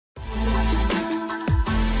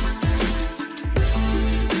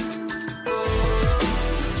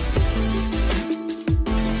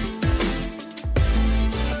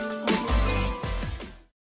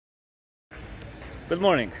Good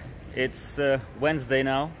morning. It's Wednesday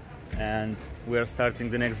now, and we are starting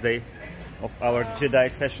the next day of our Jedi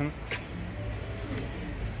session.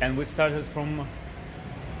 And we started from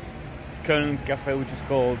Cologne cafe, which is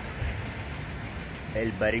called El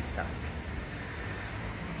Barista.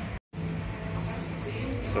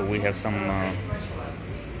 So we have some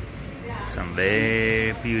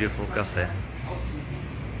very beautiful cafe.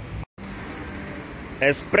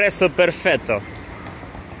 Espresso perfetto.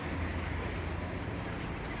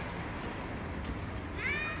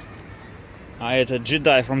 А это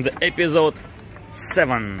Jedi from the episode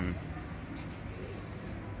 7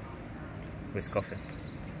 with coffee.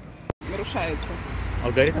 Нарушается.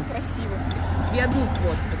 Алгоритм? Красиво. Виадук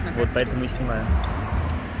вот. Вот поэтому и снимаем.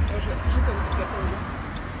 Тоже JCON готовлю.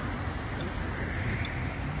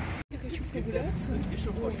 Я хочу прогуляться.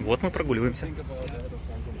 Вот мы прогуливаемся.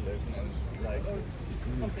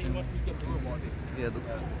 Виадук.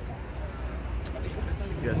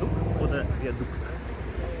 Виадук? Куда виадук?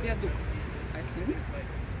 Виадук. I think.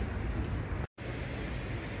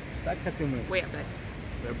 Так как и мы. We're back.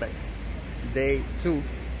 We're back. Day 2,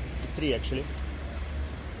 3 actually,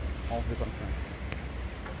 of the conference.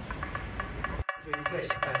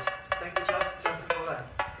 Thank you, Jeff, for that.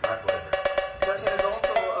 My pleasure. Jeff is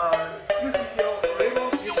also exclusive here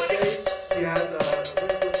radio today. He has a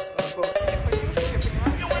really good book.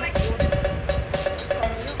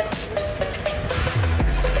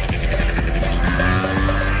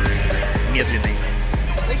 Медленный.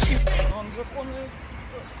 Очень. Он законный.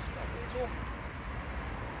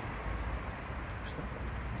 Что?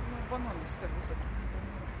 Ну, бананы ставили законный.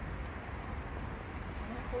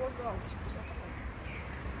 Не полагалось бы закон.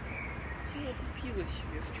 Я купила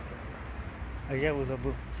себе вчера. А я его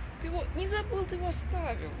забыл. Ты его не забыл, ты его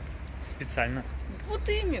оставил. Специально. Вот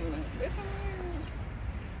именно. Это мне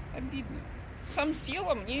обидно. Сам сел,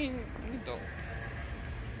 а мне не дал.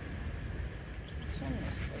 Специально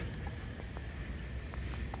оставил.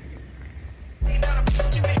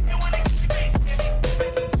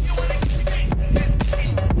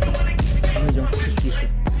 Мы идем тише.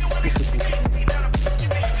 Тише, тише.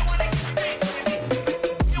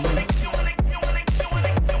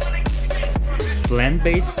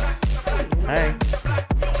 Plant-based. Hi.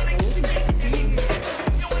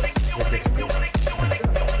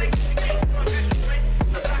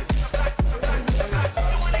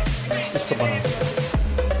 И что банан?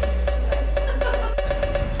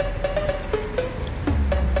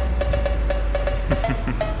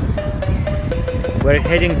 We're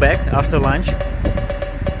heading back after lunch.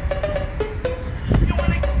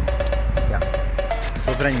 Yeah. It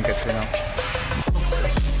was raining actually now.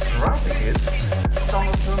 Wrapping it, some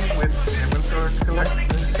of them with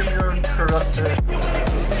similar corrupt. It's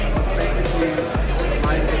basically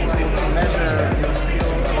like to measure your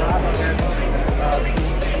skill rather than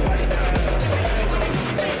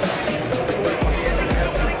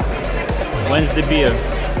When's the beer?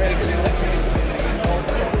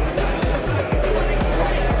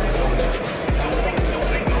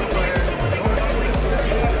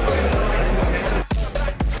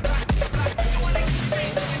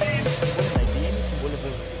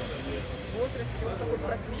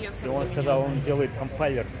 И он сказал, он делает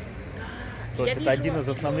компайлер. То есть это один из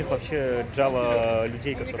основных вообще Java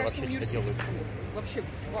людей, которые вообще что делают. Вообще,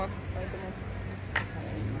 чувак, поэтому...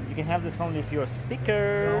 You can have this only if you're a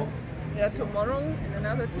speaker. Yeah, tomorrow in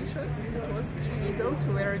another t-shirt. It was illegal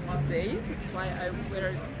to wear it today. That's why I wear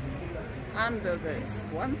it under this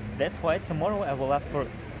one. That's why tomorrow I will ask for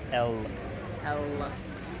L. L.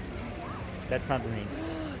 That's not the name.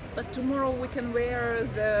 But tomorrow we can wear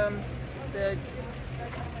the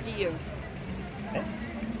deer. Eh?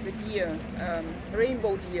 The deer,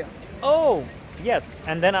 rainbow deer. Oh, yes,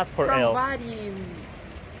 and then ask for From L. VII.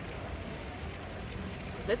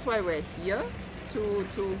 That's why we're here,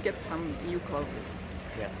 to get some new clothes.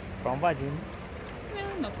 Yes, from VII.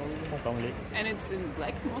 Yeah, not only. Not only. And it's in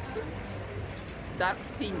black mostly. Dark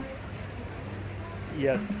theme.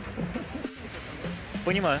 Yes.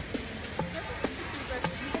 Понимаю.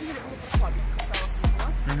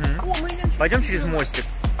 Пойдем через мостик.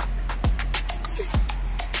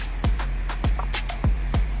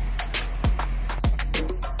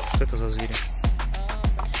 Что это за звери?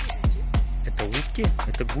 Это утки?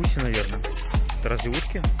 Это гуси, наверное. Это разве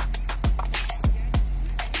утки?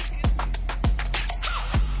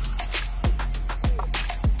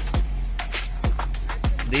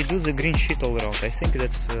 They do the green shit all around. I think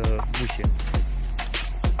that's гуси.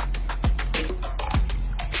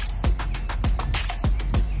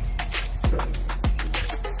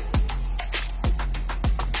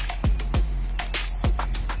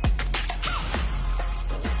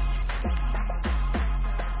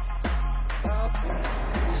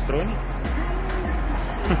 устроен.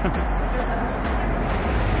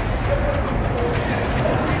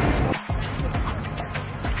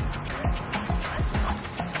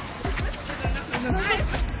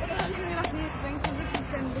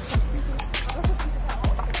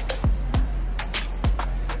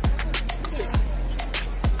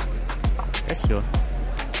 Красиво.